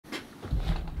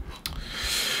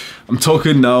I'm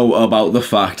talking now about the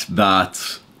fact that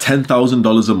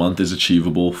 $10,000 a month is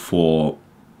achievable for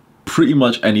pretty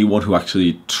much anyone who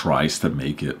actually tries to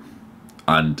make it.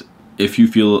 And if you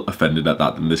feel offended at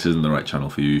that, then this isn't the right channel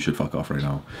for you. You should fuck off right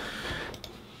now.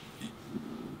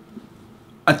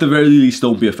 At the very least,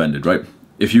 don't be offended, right?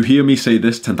 If you hear me say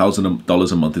this,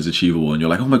 $10,000 a month is achievable, and you're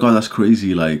like, oh my God, that's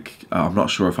crazy. Like, I'm not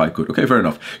sure if I could. Okay, fair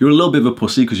enough. You're a little bit of a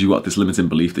pussy because you got this limiting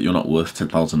belief that you're not worth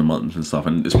 $10,000 a month and stuff,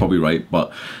 and it's probably right,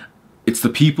 but it's the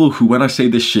people who, when I say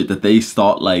this shit, that they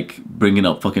start like bringing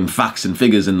up fucking facts and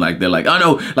figures, and like they're like, oh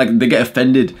no, like they get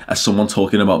offended as someone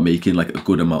talking about making like a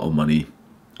good amount of money.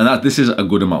 And that this is a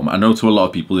good amount. I know to a lot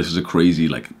of people this is a crazy,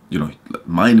 like, you know,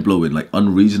 mind-blowing, like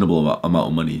unreasonable amount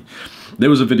of money.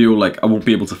 There was a video, like, I won't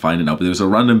be able to find it now, but there was a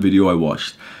random video I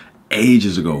watched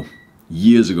ages ago,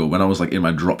 years ago, when I was like in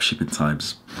my dropshipping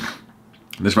times.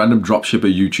 This random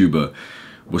dropshipper YouTuber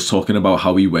was talking about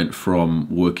how he went from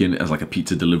working as like a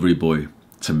pizza delivery boy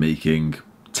to making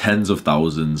tens of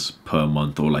thousands per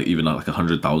month, or like even like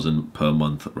 100,000 per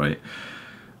month, right?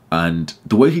 And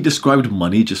the way he described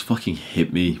money just fucking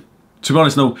hit me. To be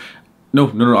honest, no,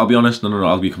 I'll be honest. No,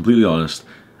 I'll be completely honest.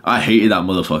 I hated that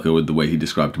motherfucker with the way he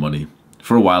described money.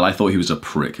 For a while, I thought he was a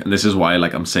prick. And this is why,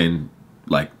 like, I'm saying,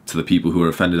 like, to the people who are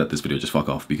offended at this video, just fuck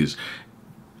off. Because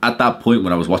at that point,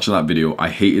 when I was watching that video, I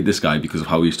hated this guy because of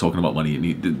how he was talking about money.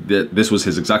 And this was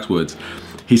his exact words.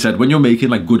 He said, when you're making,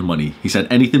 like, good money, he said,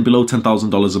 anything below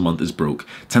 $10,000 a month is broke.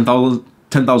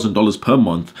 $10,000 per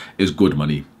month is good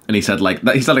money. And he said, like,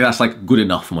 that's like good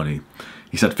enough money.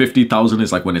 He said 50,000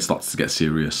 is like when it starts to get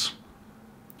serious.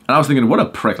 And I was thinking, what a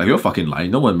prick, like, you're fucking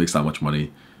lying. No one makes that much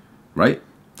money, right?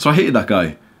 So I hated that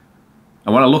guy.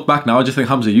 And when I look back now, I just think,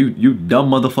 Hamza, you dumb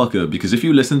motherfucker. Because if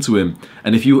you listen to him,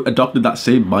 and if you adopted that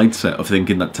same mindset of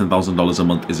thinking that $10,000 a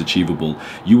month is achievable,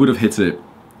 you would have hit it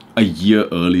a year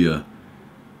earlier.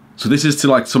 So this is to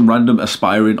like some random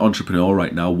aspiring entrepreneur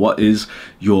right now. What is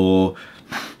your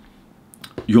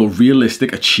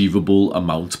realistic achievable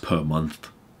amount per month?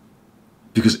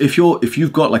 Because if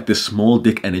you've got like this small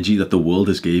dick energy that the world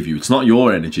has gave you, it's not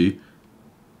your energy.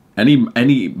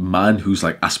 Any man who's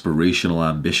like aspirational,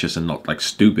 ambitious, and not like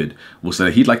stupid will say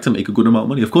he'd like to make a good amount of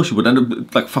money. Of course you would.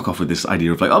 And like, fuck off with this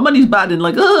idea of like, oh, money's bad, and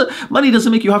like, money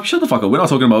doesn't make you happy. Shut the fuck up. We're not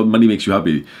talking about money makes you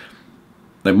happy.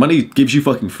 Like, money gives you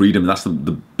fucking freedom. That's the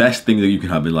best thing that you can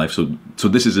have in life. So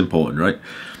this is important, right?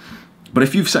 But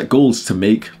if you've set goals to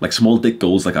make, like small dick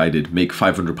goals like I did, make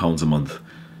 £500 a month,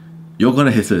 you're going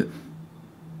to hit it.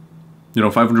 You know,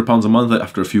 £500 a month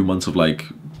after a few months of like,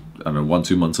 I don't know,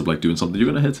 1-2 months of like doing something,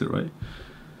 you're going to hit it, right?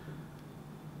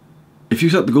 If you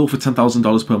set the goal for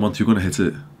 $10,000 per month, you're going to hit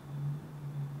it.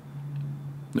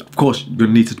 Of course, you're going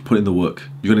to need to put in the work.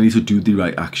 You're going to need to do the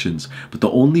right actions. But the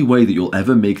only way that you'll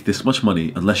ever make this much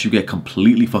money, unless you get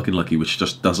completely fucking lucky, which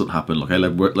just doesn't happen. Okay,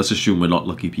 let's assume we're not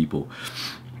lucky people.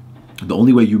 The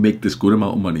only way you make this good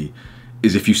amount of money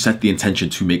is if you set the intention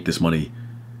to make this money.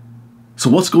 So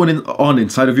what's going on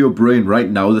inside of your brain right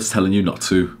now that's telling you not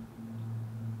to?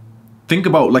 Think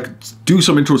about, like, do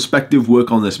some introspective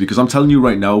work on this, because I'm telling you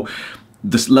right now,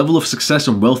 this level of success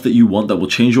and wealth that you want, that will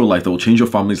change your life, that will change your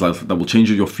family's life, that will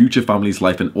change your future family's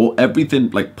life, and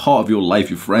everything, like part of your life,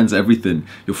 your friends, everything,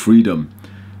 your freedom,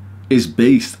 is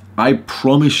based, I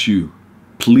promise you,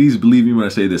 please believe me when I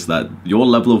say this, that your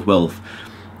level of wealth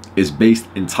is based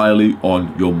entirely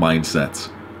on your mindset.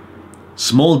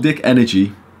 Small dick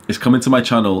energy is coming to my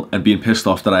channel and being pissed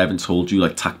off that I haven't told you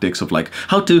like tactics of like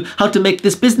how to make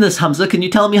this business, Hamza. Can you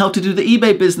tell me how to do the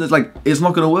eBay business? Like, it's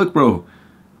not gonna work, bro.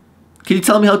 Can you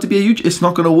tell me how to be a YouTuber? It's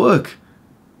not gonna work.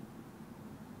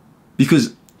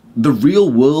 Because the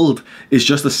real world is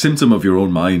just a symptom of your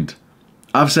own mind.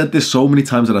 I've said this so many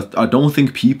times that I don't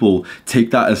think people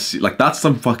take that as like that's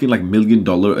some fucking like $1 million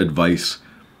advice.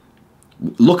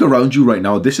 Look around you right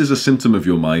now. This is a symptom of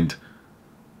your mind.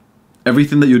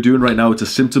 Everything that you're doing right now, it's a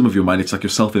symptom of your mind. It's like your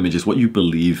self-image. It's what you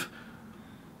believe.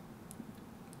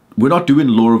 We're not doing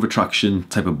law of attraction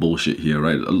type of bullshit here,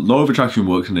 right? Law of attraction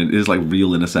works and it is like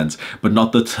real in a sense, but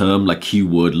not the term like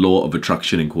keyword law of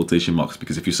attraction in quotation marks,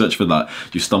 because if you search for that,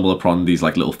 you stumble upon these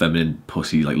like little feminine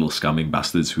pussy, like little scamming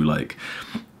bastards who like,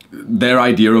 their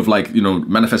idea of like, you know,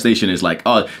 manifestation is like,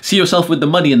 oh, see yourself with the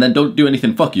money and then don't do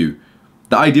anything, fuck you.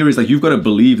 The idea is like, you've got to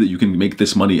believe that you can make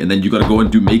this money, and then you got to go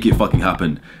and make it fucking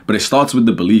happen. But it starts with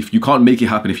the belief. You can't make it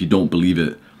happen if you don't believe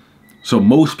it. So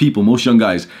most people, most young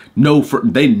guys know,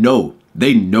 they know.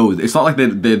 It's not like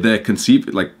they're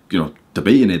conceived, like, you know,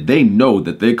 debating it. They know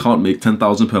that they can't make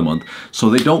 10,000 per month. So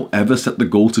they don't ever set the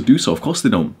goal to do so. Of course they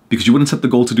don't, because you wouldn't set the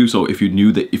goal to do so if you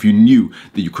knew that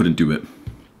you couldn't do it.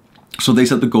 So they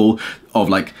set the goal of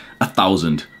like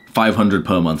 1,500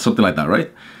 per month, something like that,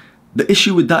 right? the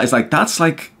issue with that is like, that's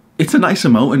like, it's a nice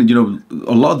amount. And, you know,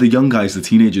 a lot of the young guys, the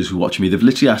teenagers who watch me, they've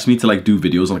literally asked me to like do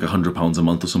videos on like £100 a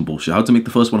month or some bullshit. How to make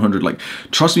the first 100. Like,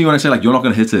 trust me when I say like, you're not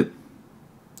going to hit it.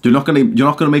 You're not going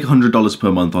to make $100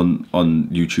 per month on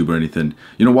YouTube or anything.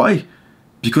 You know why?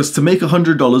 Because to make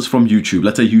 $100 from YouTube,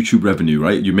 let's say YouTube revenue,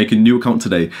 right? You make a new account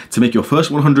today. To make your first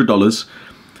 $100,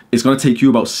 it's going to take you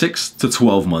about 6 to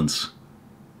 12 months.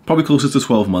 Probably closer to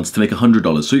 12 months to make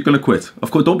 $100. So you're going to quit.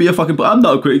 Of course, don't be a fucking... I'm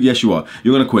not a quit. Yes, you are.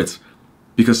 You're going to quit.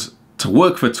 Because to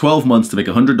work for 12 months to make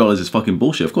 $100 is fucking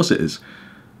bullshit. Of course it is.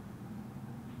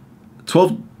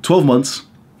 12 months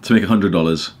to make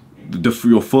 $100.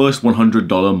 Your first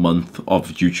 $100 month of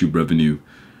YouTube revenue.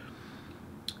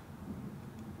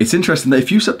 It's interesting that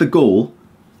if you set the goal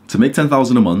to make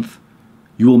 $10,000 a month,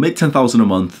 you will make $10,000 a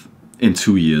month in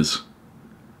 2 years.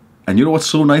 And you know what's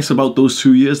so nice about those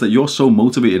 2 years? That you're so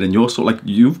motivated and you're so like,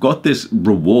 you've got this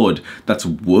reward that's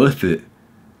worth it.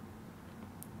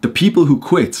 The people who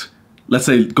quit, let's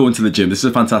say going to the gym, this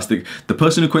is fantastic. The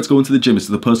person who quits going to the gym is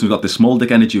the person who's got this small dick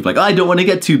energy of like, I don't want to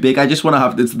get too big. I just want to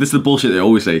have, this is the bullshit they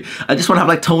always say. I just want to have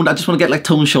like toned, I just want to get like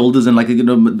toned shoulders and like, you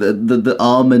know, the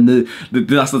arm and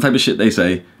that's the type of shit they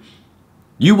say.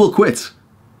 You will quit.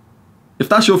 If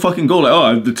that's your fucking goal, like, oh,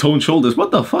 I have the toned shoulders, what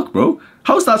the fuck, bro?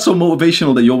 How is that so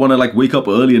motivational that you'll want to like wake up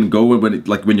early and go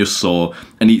when you're sore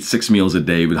and eat 6 meals a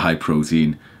day with high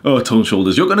protein? Oh, toned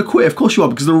shoulders. You're going to quit. Of course you are,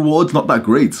 because the reward's not that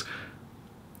great.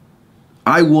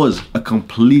 I was a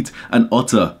complete and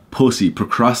utter pussy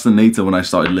procrastinator when I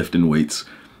started lifting weights.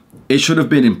 It should have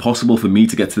been impossible for me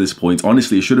to get to this point.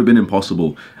 Honestly, it should have been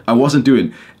impossible. I wasn't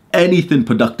doing anything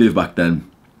productive back then.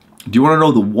 Do you want to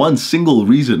know the one single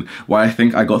reason why I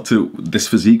think I got to this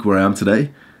physique where I am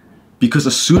today? Because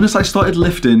as soon as I started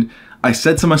lifting, I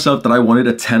said to myself that I wanted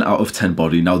a 10 out of 10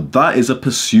 body. Now that is a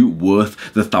pursuit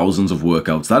worth the thousands of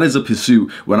workouts. That is a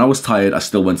pursuit. When I was tired, I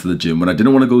still went to the gym. When I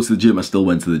didn't want to go to the gym, I still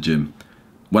went to the gym.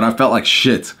 When I felt like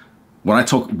shit, when I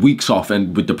took weeks off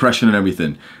and with depression and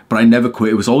everything, but I never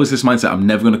quit. It was always this mindset, I'm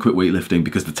never going to quit weightlifting,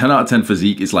 because the 10 out of 10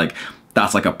 physique is like,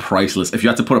 that's like a priceless, if you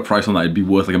had to put a price on that, it'd be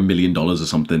worth like $1 million or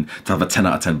something to have a 10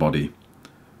 out of 10 body.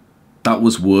 That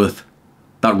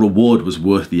reward was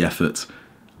worth the effort.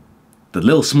 The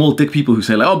little small dick people who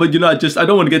say like, oh, but you know, I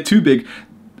don't want to get too big.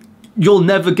 You'll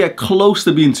never get close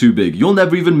to being too big. You'll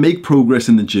never even make progress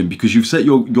in the gym because you've set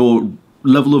your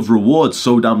level of reward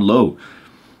so damn low.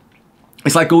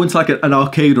 It's like going to like an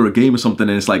arcade or a game or something,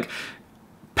 and it's like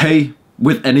pay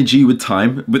with energy, with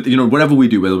time, with, you know, whatever we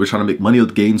do, whether we're trying to make money or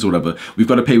gains or whatever, we've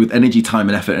got to pay with energy, time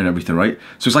and effort and everything, right?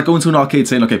 So it's like going to an arcade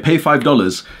saying, okay, pay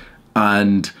 $5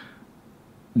 and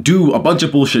do a bunch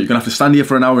of bullshit. You're gonna have to stand here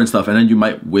for an hour and stuff, and then you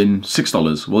might win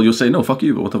 $6. Well, you'll say, no, fuck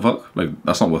you, but what the fuck? Like,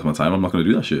 that's not worth my time. I'm not gonna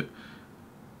do that shit.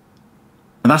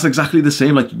 And that's exactly the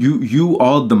same. Like, you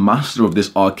are the master of this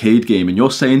arcade game, and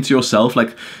you're saying to yourself,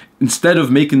 like, instead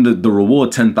of making the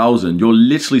reward 10,000, you're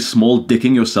literally small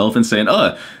dicking yourself and saying,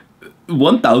 oh,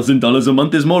 $1,000 a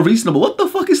month is more reasonable. What the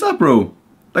fuck is that, bro?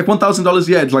 Like $1,000,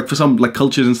 yeah, it's like for some like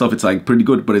cultures and stuff, it's like pretty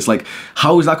good, but it's like,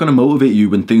 how is that gonna motivate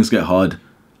you when things get hard?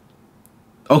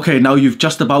 Okay, now you've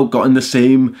just about gotten the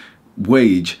same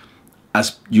wage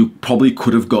as you probably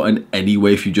could have gotten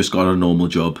anyway if you just got a normal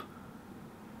job.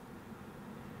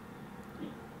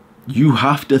 You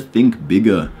have to think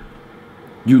bigger.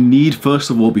 You need, first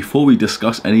of all, before we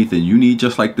discuss anything, you need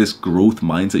just like this growth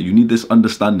mindset. You need this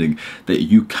understanding that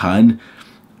you can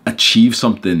achieve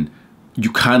something.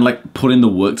 You can like put in the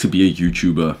work to be a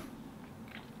YouTuber.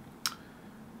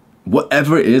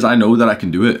 Whatever it is, I know that I can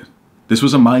do it. This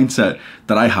was a mindset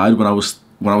that I had when I was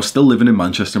still living in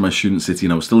Manchester, my student city,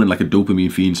 and I was still in like a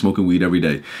dopamine fiend, smoking weed every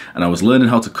day. And I was learning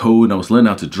how to code, and I was learning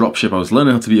how to drop ship. I was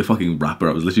learning how to be a fucking rapper.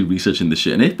 I was literally researching this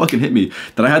shit, and it fucking hit me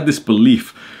that I had this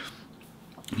belief.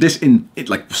 This is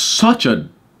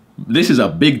a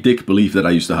big dick belief that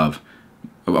I used to have.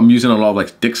 I'm using a lot of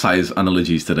like dick size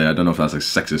analogies today. I don't know if that's like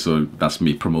sexist or that's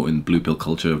me promoting blue pill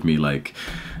culture of me like,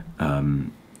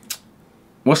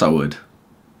 what's that word?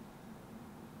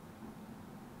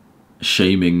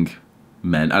 Shaming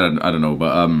men. I don't know,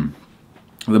 but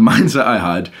the mindset I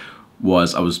had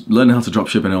was I was learning how to drop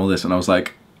ship and all this, and I was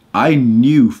like, I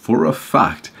knew for a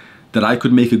fact that I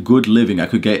could make a good living, I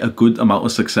could get a good amount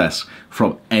of success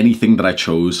from anything that I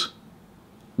chose,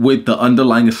 with the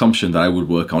underlying assumption that I would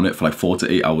work on it for like 4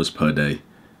 to 8 hours per day.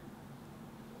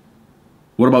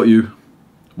 What about you?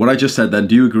 What I just said then,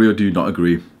 do you agree or do you not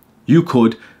agree? You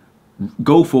could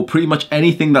go for pretty much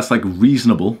anything that's like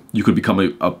reasonable. You could become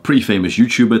a pretty famous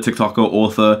YouTuber, TikToker,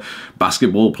 author,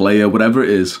 basketball player, whatever it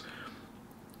is,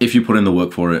 if you put in the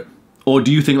work for it. Or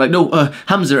do you think like, no,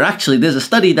 Hamza, actually there's a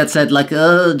study that said like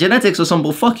genetics or something?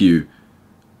 Well, fuck you.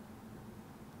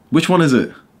 Which one is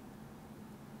it?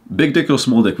 Big dick or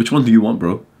small dick? Which one do you want,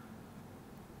 bro?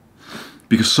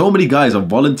 Because so many guys are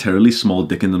voluntarily small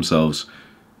dicking themselves.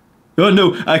 Oh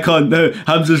no, I can't. No,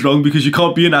 Hamza's wrong because you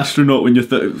can't be an astronaut when you're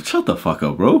 30. Shut the fuck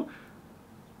up, bro.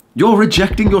 You're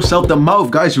rejecting yourself. The amount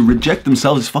of guys who reject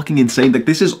themselves is fucking insane. Like,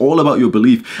 this is all about your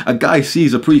belief. A guy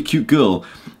sees a pretty cute girl,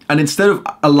 and instead of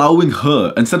allowing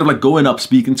her, instead of like going up,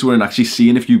 speaking to her and actually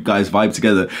seeing if you guys vibe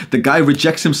together, the guy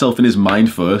rejects himself in his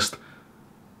mind first.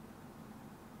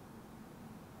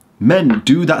 Men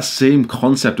do that same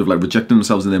concept of like rejecting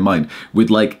themselves in their mind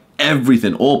with like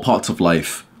everything, all parts of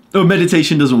life. Oh,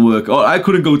 meditation doesn't work. Oh, I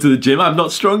couldn't go to the gym. I'm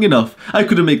not strong enough. I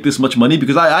couldn't make this much money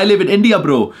because I live in India,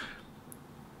 bro.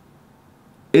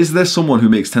 Is there someone who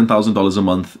makes $10,000 a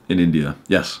month in India?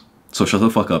 Yes. So shut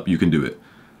the fuck up. You can do it.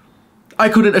 I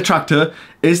couldn't attract her.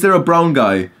 Is there a brown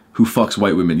guy who fucks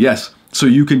white women? Yes. So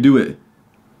you can do it.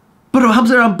 But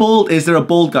Hamza, I'm bald. Is there a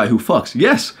bald guy who fucks?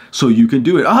 Yes. So you can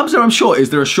do it. Hamza, I'm short. Is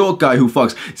there a short guy who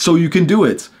fucks? So you can do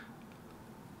it.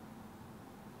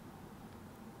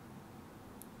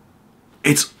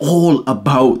 It's all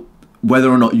about whether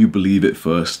or not you believe it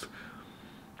first.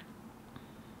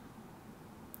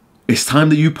 It's time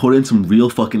that you put in some real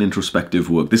fucking introspective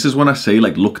work. This is when I say,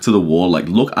 like, look to the wall, like,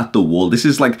 look at the wall. This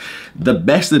is like the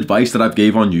best advice that I've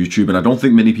gave on YouTube, and I don't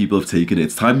think many people have taken it.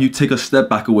 It's time you take a step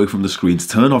back away from the screens,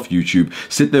 turn off YouTube,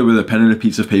 sit there with a pen and a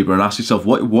piece of paper and ask yourself,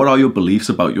 what are your beliefs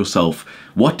about yourself?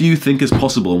 What do you think is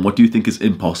possible and what do you think is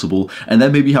impossible? And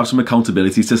then maybe have some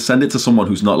accountability to send it to someone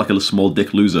who's not like a small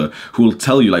dick loser, who will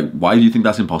tell you, like, why do you think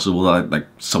that's impossible? Like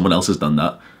someone else has done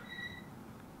that.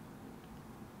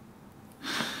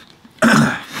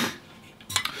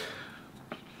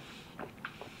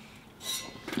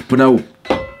 But now,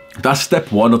 that's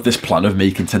step one of this plan of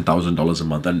making $10,000 a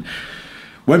month. And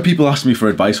when people ask me for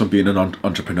advice on being an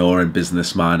entrepreneur and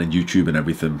businessman and YouTube and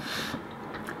everything,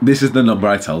 this is the number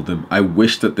I tell them. I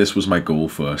wish that this was my goal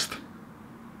first.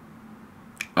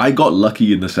 I got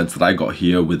lucky in the sense that I got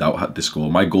here without this goal.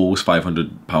 My goal was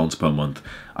 £500 per month.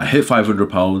 I hit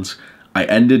 £500. I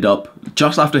ended up,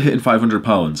 just after hitting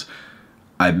 £500,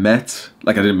 I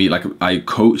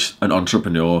coached an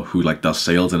entrepreneur who like does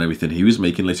sales and everything. He was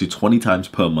making literally 20 times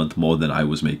per month more than I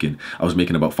was making. I was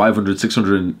making about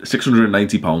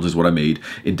 690 pounds is what I made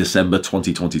in December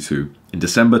 2022. In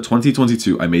December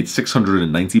 2022, I made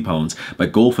 690 pounds. My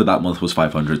goal for that month was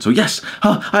 500. So yes,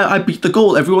 I beat the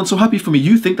goal. Everyone's so happy for me.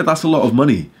 You think that that's a lot of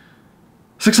money.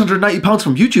 690 pounds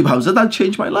from YouTube, Hamza, that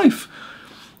changed my life.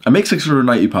 I make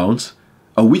 690 pounds.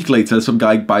 A week later, some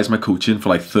guy buys my coaching for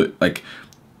like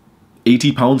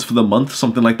 £80 for the month,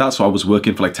 something like that. So I was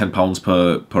working for like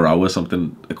 £10 per hour,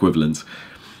 something equivalent.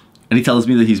 And he tells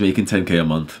me that he's making 10k a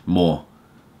month more.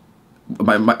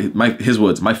 His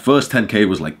words, my first 10k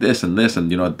was like this and this,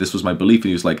 and you know, this was my belief. And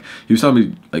he was telling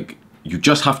me like, you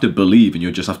just have to believe and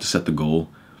you just have to set the goal.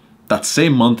 That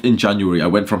same month in January, I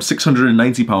went from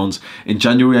 £690. In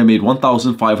January, I made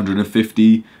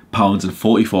 £1,550 and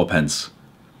 44 pence.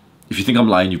 If you think I'm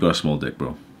lying, you've got a small dick,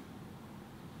 bro.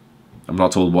 I'm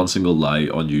not told one single lie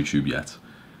on YouTube yet.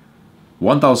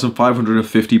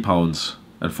 £1,550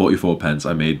 and 44 pence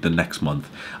I made the next month.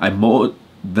 I more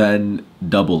than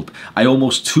doubled. I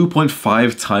almost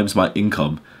 2.5 times my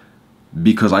income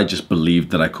because I just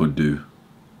believed that I could do.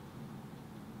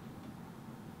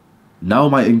 Now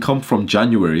my income from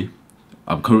January,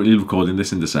 I'm currently recording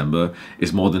this in December,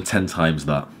 is more than 10 times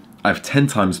that. I have 10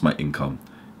 times my income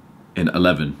in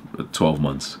 12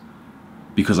 months.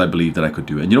 Because I believed that I could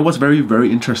do it. And you know what's very,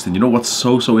 very interesting? You know what's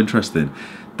so interesting?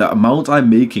 The amount I'm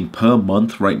making per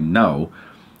month right now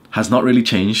has not really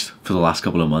changed for the last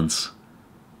couple of months.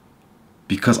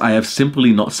 Because I have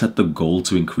simply not set the goal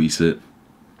to increase it.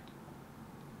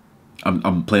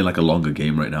 I'm playing like a longer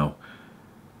game right now.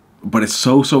 But it's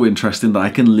so interesting that I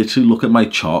can literally look at my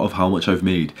chart of how much I've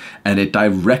made. And it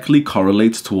directly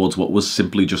correlates towards what was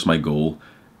simply just my goal.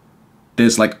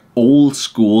 There's like old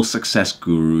school success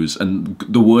gurus, and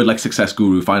the word like success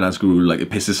guru, finance guru, like it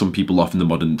pisses some people off in the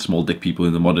modern, small dick people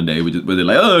in the modern day, where they're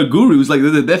like, oh, gurus, like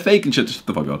they're fake and shit. Shut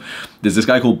the fuck up. There's this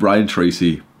guy called Brian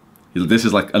Tracy. This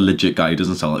is like a legit guy. He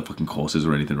doesn't sell like fucking courses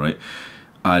or anything, right?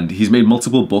 And he's made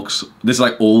multiple books. This is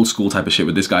like old school type of shit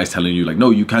where this guy's telling you like, no,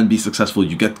 you can be successful.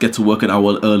 You get to work an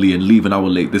hour early and leave an hour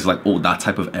late. This is like all that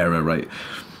type of era, right?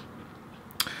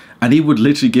 And he would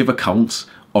literally give accounts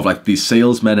of like these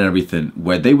salesmen and everything,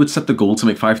 where they would set the goal to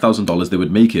make $5,000, they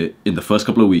would make it in the first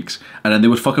couple of weeks, and then they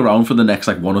would fuck around for the next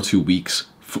like 1 or 2 weeks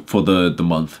for the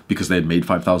month because they had made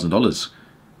 $5,000,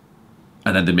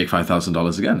 and then they'd make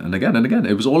 $5,000 again and again and again.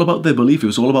 It was all about their belief. It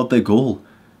was all about their goal.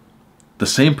 The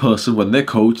same person, when they're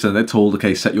coached and they're told,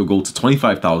 okay, set your goal to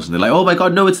 25,000, they're like, oh my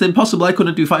God, no, it's impossible. I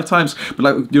couldn't do 5 times. But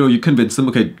like, you know, you convince them,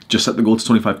 okay, just set the goal to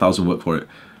 25,000, work for it.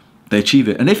 They achieve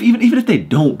it. And even if they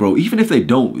don't, bro, even if they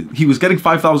don't, he was getting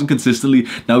 5,000 consistently.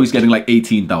 Now he's getting like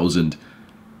 18,000.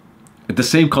 The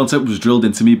same concept was drilled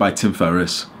into me by Tim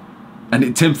Ferriss.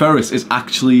 And Tim Ferriss is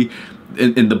actually,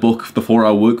 in the book, The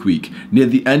 4-Hour Workweek, near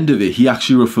the end of it, he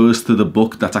actually refers to the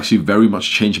book that's actually very much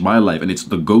changed my life. And it's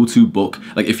the go-to book.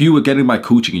 Like, if you were getting my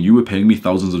coaching and you were paying me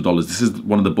thousands of dollars, this is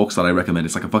one of the books that I recommend.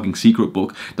 It's like a fucking secret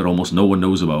book that almost no one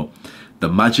knows about. The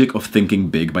Magic of Thinking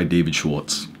Big by David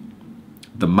Schwartz.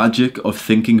 The Magic of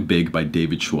Thinking Big by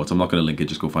David Schwartz. I'm not going to link it,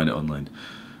 just go find it online.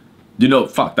 You know,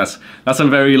 fuck, that's a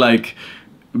very, like,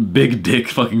 big dick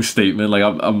fucking statement. Like,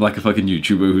 I'm like a fucking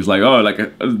YouTuber who's like, oh, like,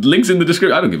 links in the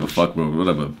description. I don't give a fuck, bro,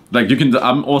 whatever. Like,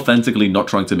 I'm authentically not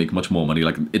trying to make much more money.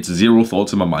 Like, it's zero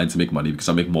thoughts in my mind to make money because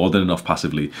I make more than enough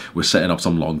passively. We're setting up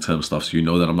some long-term stuff, so you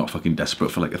know that I'm not fucking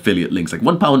desperate for, like, affiliate links. Like,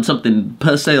 £1 something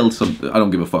per sale. I don't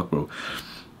give a fuck, bro.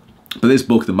 But this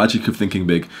book, The Magic of Thinking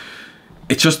Big,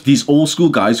 it's just these old school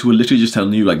guys who are literally just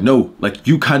telling you, like, no, like,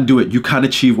 you can do it. You can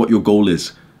achieve what your goal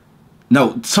is.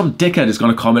 Now, some dickhead is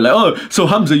going to comment like, oh, so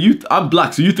Hamza, I'm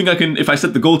black, so you think I can, if I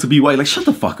set the goal to be white? Like, shut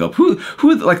the fuck up. Who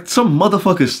like, some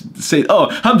motherfuckers say, oh,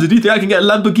 Hamza, do you think I can get a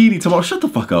Lamborghini tomorrow? Shut the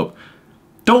fuck up.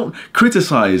 Don't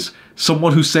criticize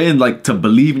someone who's saying, like, to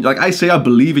believe in, like, I say I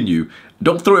believe in you.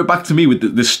 Don't throw it back to me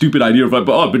with this stupid idea of, like,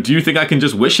 but do you think I can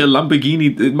just wish a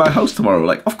Lamborghini in my house tomorrow?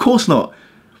 Like, of course not.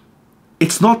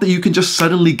 It's not that you can just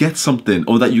suddenly get something,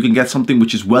 or that you can get something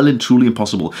which is well and truly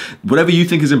impossible. Whatever you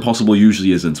think is impossible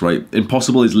usually isn't, right?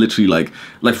 Impossible is literally like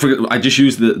I just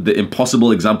used the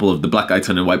impossible example of the black guy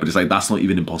turning white, but it's like, that's not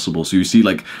even impossible. So you see,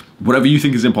 like, whatever you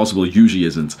think is impossible usually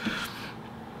isn't.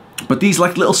 But these,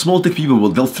 like, little small dick people,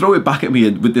 they'll throw it back at me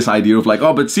with this idea of, like,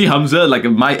 oh, but see, Hamza, like,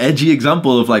 my edgy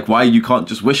example of, like, why you can't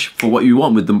just wish for what you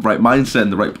want with the right mindset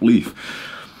and the right belief.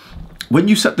 When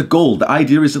you set the goal, the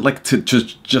idea isn't, like, to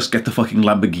just get the fucking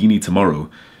Lamborghini tomorrow.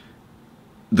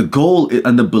 The goal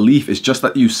and the belief is just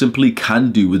that you simply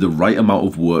can do with the right amount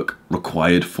of work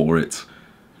required for it.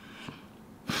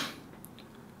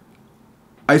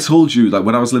 I told you, like,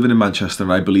 when I was living in Manchester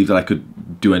and I believed that I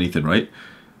could do anything, right?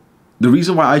 The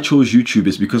reason why I chose YouTube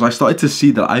is because I started to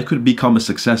see that I could become a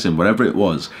success in whatever it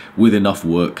was with enough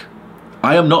work.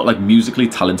 I am not, like, musically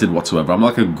talented whatsoever. I'm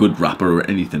not, like, a good rapper or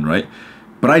anything, right?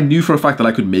 But I knew for a fact that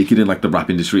I could make it in, like, the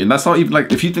rap industry. And that's not even,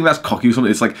 like, if you think that's cocky or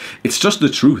something, it's like, it's just the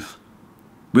truth.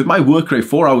 With my work rate,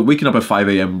 4 hours, waking up at 5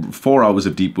 AM, 4 hours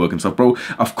of deep work and stuff, bro,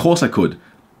 of course I could.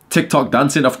 TikTok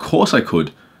dancing, of course I could.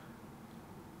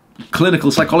 Clinical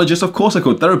psychologist, of course I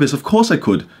could. Therapist, of course I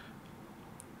could.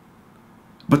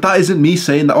 But that isn't me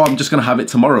saying that, oh, I'm just going to have it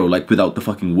tomorrow, like, without the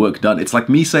fucking work done. It's like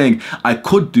me saying I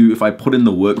could do if I put in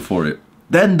the work for it.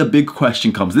 Then the big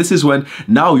question comes. This is when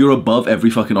now you're above every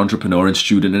fucking entrepreneur and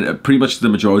student and pretty much the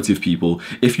majority of people.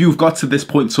 If you've got to this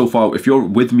point so far, if you're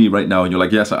with me right now and you're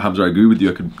like, yes, Hamza, I agree with you.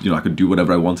 I could do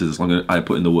whatever I wanted as long as I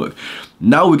put in the work.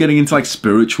 Now we're getting into, like,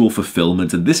 spiritual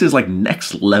fulfillment, and this is, like,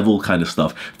 next level kind of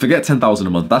stuff. Forget 10,000 a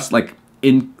month. That's, like,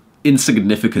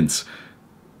 insignificance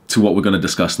to what we're going to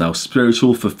discuss now.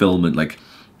 Spiritual fulfillment, like,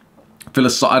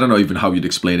 I don't know even how you'd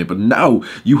explain it, but now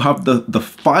you have the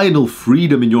final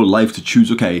freedom in your life to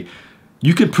choose. Okay,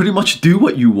 you can pretty much do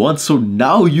what you want, so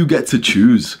now you get to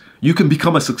choose. You can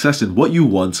become a success in what you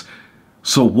want.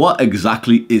 So what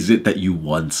exactly is it that you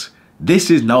want? This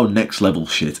is now next level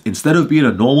shit. Instead of being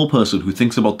a normal person who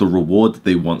thinks about the reward that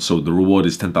they want, so the reward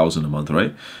is 10,000 a month,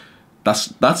 right?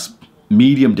 That's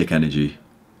medium dick energy.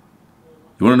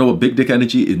 You want to know what big dick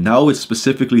energy is? Now it's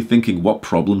specifically thinking, what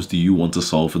problems do you want to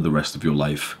solve for the rest of your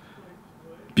life?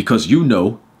 Because you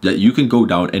know that you can go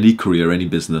down any career, any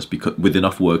business, because with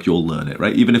enough work, you'll learn it,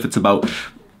 right? Even if it's about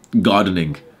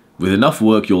gardening. With enough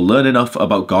work, you'll learn enough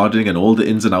about gardening and all the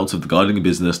ins and outs of the gardening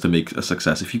business to make a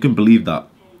success. If you can believe that,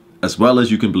 as well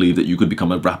as you can believe that you could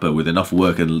become a rapper with enough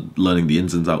work and learning the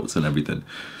ins and outs and everything.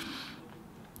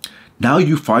 Now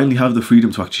you finally have the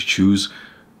freedom to actually choose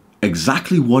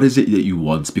exactly what is it that you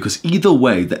want, because either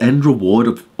way, the end reward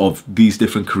of these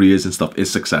different careers and stuff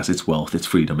is success, it's wealth, it's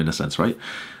freedom in a sense, right?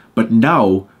 But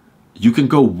now you can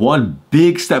go one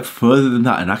big step further than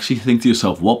that and actually think to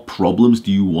yourself, what problems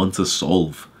do you want to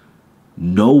solve?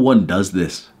 No one does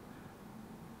this.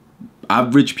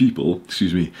 Average people,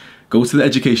 go to the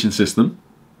education system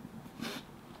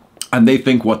and they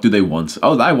think, what do they want?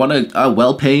 Oh, I want a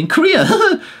well-paying career.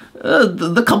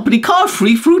 The company car,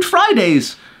 free fruit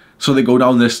Fridays. So they go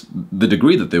down the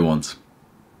degree that they want.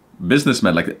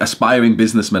 Businessmen, like aspiring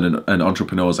businessmen and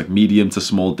entrepreneurs, like medium to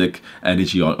small dick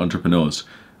energy entrepreneurs.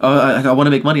 I want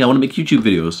to make money. I want to make YouTube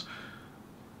videos.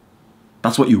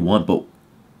 That's what you want, but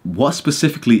what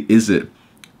specifically is it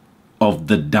of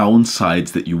the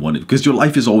downsides that you want it? Because your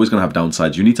life is always going to have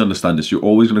downsides. You need to understand this. You're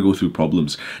always going to go through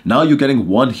problems. Now you're getting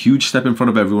one huge step in front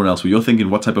of everyone else where you're thinking,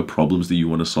 what type of problems do you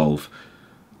want to solve?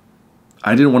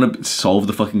 I didn't want to solve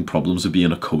the fucking problems of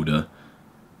being a coder.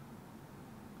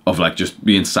 Of like just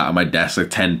being sat at my desk like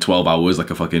 10, 12 hours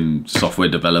like a fucking software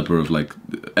developer of like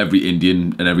every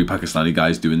Indian and every Pakistani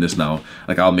guy's doing this now.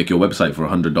 Like, I'll make your website for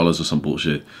 $100 or some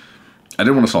bullshit. I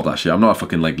didn't want to solve that shit. I'm not a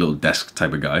fucking like little desk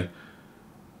type of guy.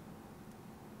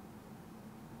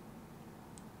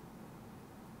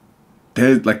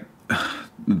 They're like,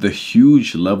 the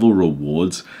huge level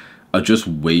rewards are just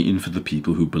waiting for the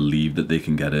people who believe that they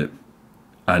can get it.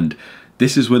 And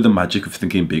this is where the magic of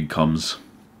thinking big comes.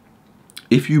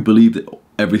 If you believe that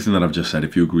everything that I've just said,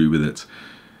 if you agree with it,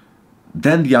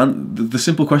 then the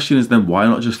simple question is then why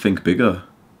not just think bigger?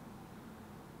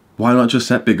 Why not just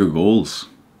set bigger goals?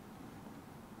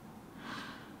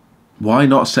 Why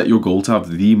not set your goal to have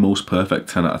the most perfect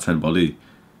 10 out of 10 body?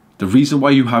 The reason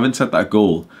why you haven't set that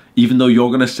goal, even though you're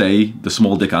going to say the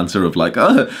small dick answer of like,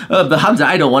 but Hamza,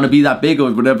 I don't want to be that big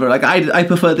or whatever. Like, I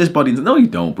prefer this body. No, you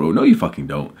don't, bro. No, you fucking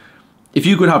don't. If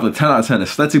you could have a 10 out of 10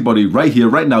 aesthetic body right here,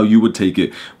 right now, you would take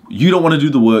it. You don't want to do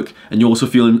the work, and you also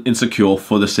feel insecure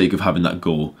for the sake of having that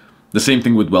goal. The same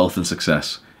thing with wealth and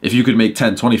success. If you could make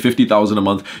 10, 20, 50,000 a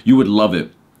month, you would love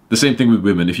it. The same thing with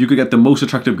women. If you could get the most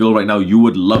attractive girl right now, you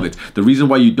would love it. The reason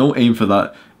why you don't aim for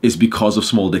that is because of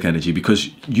small dick energy, because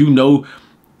you know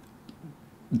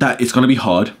that it's going to be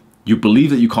hard. You believe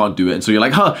that you can't do it, and so you're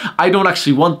like, I don't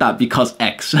actually want that because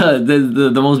X.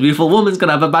 The most beautiful woman's going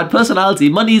to have a bad personality.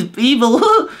 Money's evil.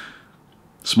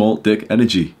 Small dick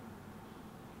energy.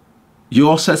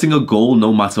 You're setting a goal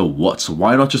no matter what, so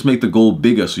why not just make the goal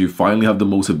bigger so you finally have the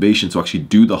motivation to actually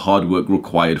do the hard work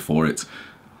required for it?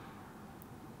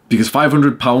 Because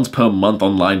 £500 per month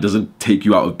online doesn't take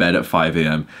you out of bed at 5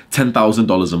 AM.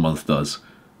 $10,000 a month does.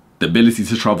 The ability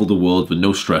to travel the world with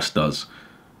no stress does.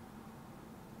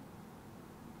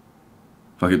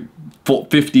 Fucking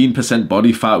 15%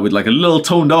 body fat with like a little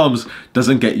toned arms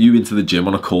doesn't get you into the gym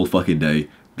on a cold fucking day.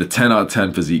 The 10 out of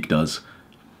 10 physique does.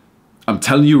 I'm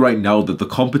telling you right now that the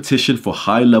competition for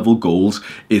high level goals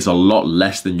is a lot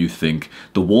less than you think.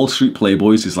 The Wall Street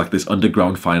Playboys is like this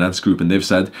underground finance group, and they've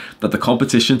said that the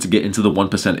competition to get into the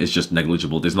 1% is just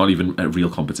negligible. There's not even a real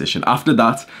competition. After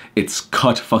that, it's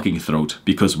cut fucking throat,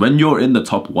 because when you're in the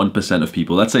top 1% of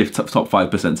people, let's say top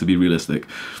 5% to be realistic,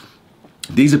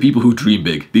 these are people who dream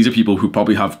big. These are people who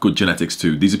probably have good genetics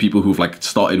too. These are people who've like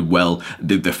started well,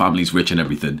 their family's rich and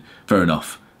everything. Fair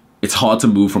enough. It's hard to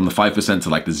move from the 5% to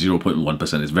like the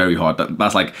 0.1%. It's very hard.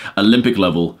 That's like Olympic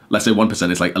level. Let's say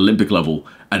 1% is like Olympic level.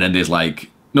 And then there's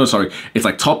like, no, sorry. It's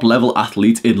like top level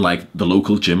athletes in like the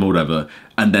local gym or whatever.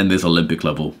 And then there's Olympic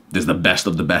level. There's the best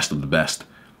of the best of the best.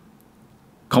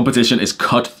 Competition is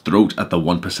cutthroat at the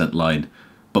 1% line.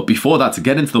 But before that, to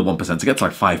get into the 1%, to get to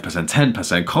like 5%,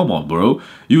 10%, come on, bro.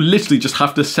 You literally just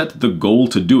have to set the goal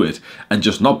to do it and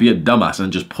just not be a dumbass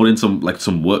and just put in some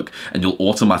work, and you'll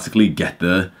automatically get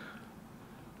there.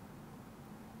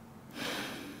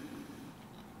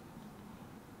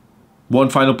 One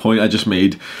final point I just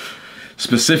made,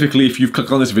 specifically if you've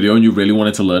clicked on this video and you really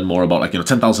wanted to learn more about like,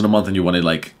 10,000 a month and you wanted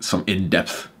like some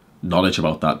in-depth knowledge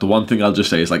about that, the one thing I'll just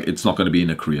say is like, it's not going to be in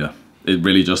a career. It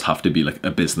really just have to be like a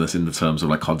business in the terms of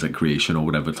like content creation or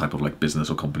whatever type of like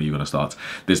business or company you're going to start.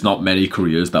 There's not many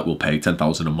careers that will pay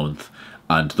 10,000 a month,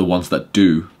 and the ones that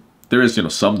do, there is,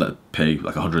 some that pay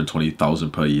like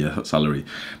 120,000 per year salary,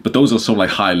 but those are some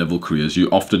like high level careers. You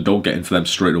often don't get into them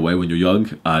straight away when you're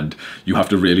young, and you have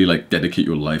to really like dedicate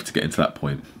your life to get into that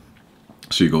point.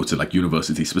 So you go to like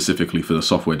university specifically for the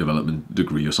software development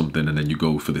degree or something, and then you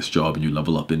go for this job and you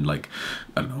level up in like,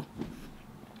 I don't know,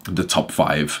 the top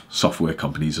 5 software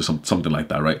companies or something like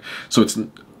that, right? So it's,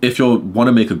 if you want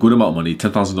to make a good amount of money,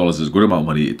 $10,000 is a good amount of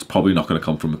money, it's probably not going to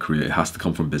come from a career. It has to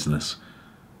come from business.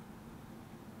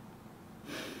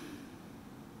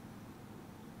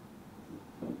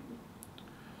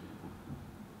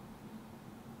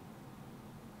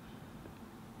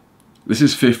 This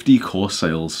is 50 course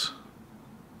sales.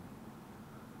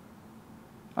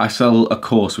 I sell a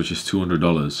course which is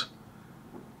 $200.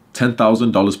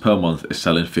 $10,000 per month is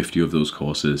selling 50 of those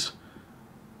courses.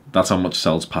 That's how much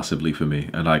sells passively for me,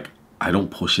 and like, I don't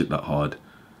push it that hard.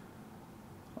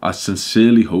 I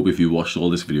sincerely hope if you watched all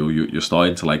this video, you're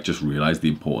starting to like just realize the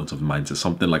importance of mindset.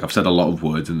 Something like, I've said a lot of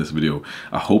words in this video.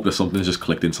 I hope that something's just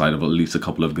clicked inside of at least a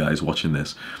couple of guys watching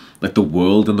this. Like, the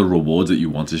world and the rewards that you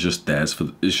want is just theirs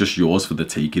it's just yours for the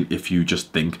taking if you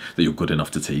just think that you're good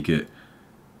enough to take it.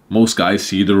 Most guys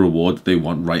see the reward they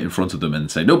want right in front of them and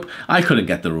say, nope, I couldn't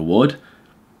get the reward.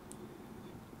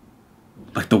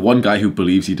 like the one guy who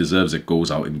believes he deserves it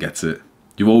goes out and gets it.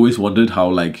 You've always wondered how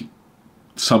like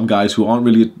some guys who aren't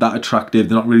really that attractive,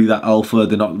 they're not really that alpha,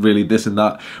 they're not really this and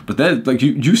that, but they're like,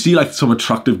 you see like some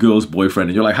attractive girl's boyfriend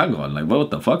and you're like, hang on, like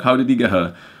what the fuck, how did he get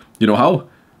her? You know how?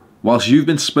 Whilst you've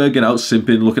been spurging out,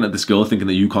 simping, looking at this girl thinking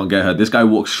that you can't get her, this guy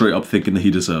walks straight up thinking that he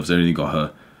deserves it and he got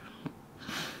her.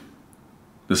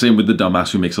 The same with the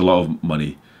dumbass who makes a lot of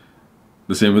money.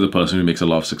 The same with the person who makes a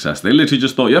lot of success. They literally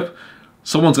just thought, yep,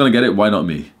 someone's gonna get it, why not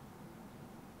me?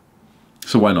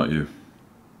 So why not you?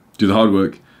 Do the hard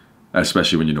work,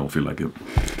 especially when you don't feel like it.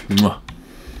 Mwah.